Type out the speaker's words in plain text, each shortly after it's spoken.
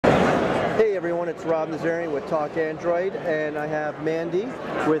Hey everyone, it's Rob Nazarian with Talk Android, and I have Mandy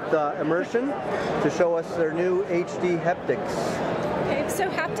with Immersion to show us their new HD Haptics. Okay, so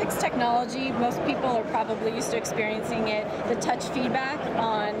haptics technology, most people are probably used to experiencing it, the touch feedback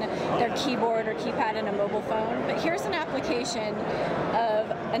on their keyboard or keypad in a mobile phone. But here's an application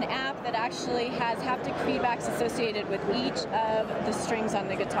of an app that actually has haptic feedbacks associated with each of the strings on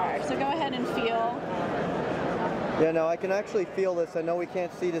the guitar. So go ahead and feel. Yeah, now I can actually feel this. I know we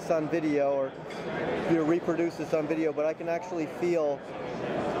can't see this on video or reproduce this on video, but I can actually feel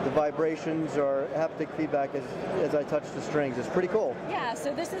the vibrations or haptic feedback as I touch the strings. It's pretty cool. Yeah,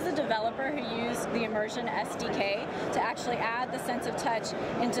 so this is a developer who used the Immersion SDK to actually add the sense of touch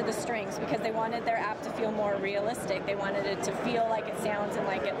into the strings because they wanted their app to feel more realistic. They wanted it to feel like it sounds and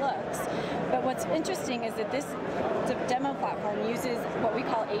like it looks. But what's interesting is that this demo platform uses what we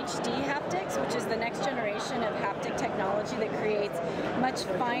call HD haptics, which is the next generation of haptic technology that creates much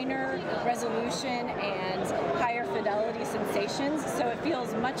finer resolution and higher fidelity sensations, so it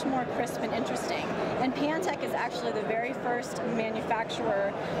feels much more crisp and interesting. And Pantech is actually the very first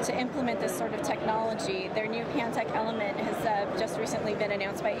manufacturer to implement this sort of technology. Their new Pantech Element has just recently been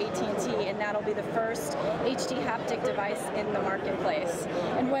announced by AT&T, and that'll be the first HD haptic device in the marketplace.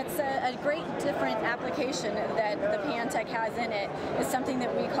 And what's a great different application that the Pantech has in it is something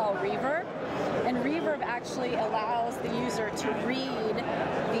that we call reverb. And reverb actually allows the user to read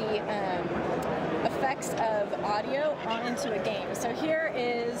the effects of audio into a game. So here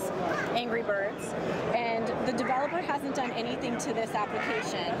is Angry Birds, and the developer hasn't done anything to this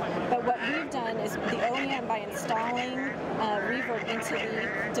application, but what we've done is the OEM, by installing reverb into the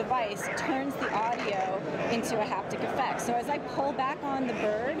device, turns the audio into a haptic effect. So as I pull back on the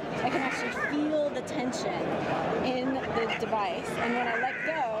bird, I can actually feel the tension in the device, and when I let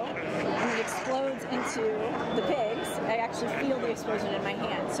go and it explodes into the pigs, I actually feel the explosion in my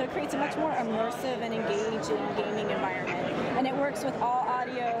hand. So it creates a much more immersive and engaging gaming environment. And it works with all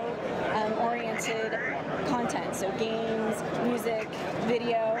audio-oriented content, so games, music,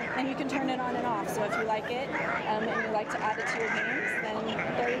 video, and you can turn it on and off. So if you like it and you like to add it to your games, then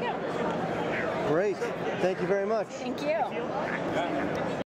there you go. Great. Thank you very much. Thank you.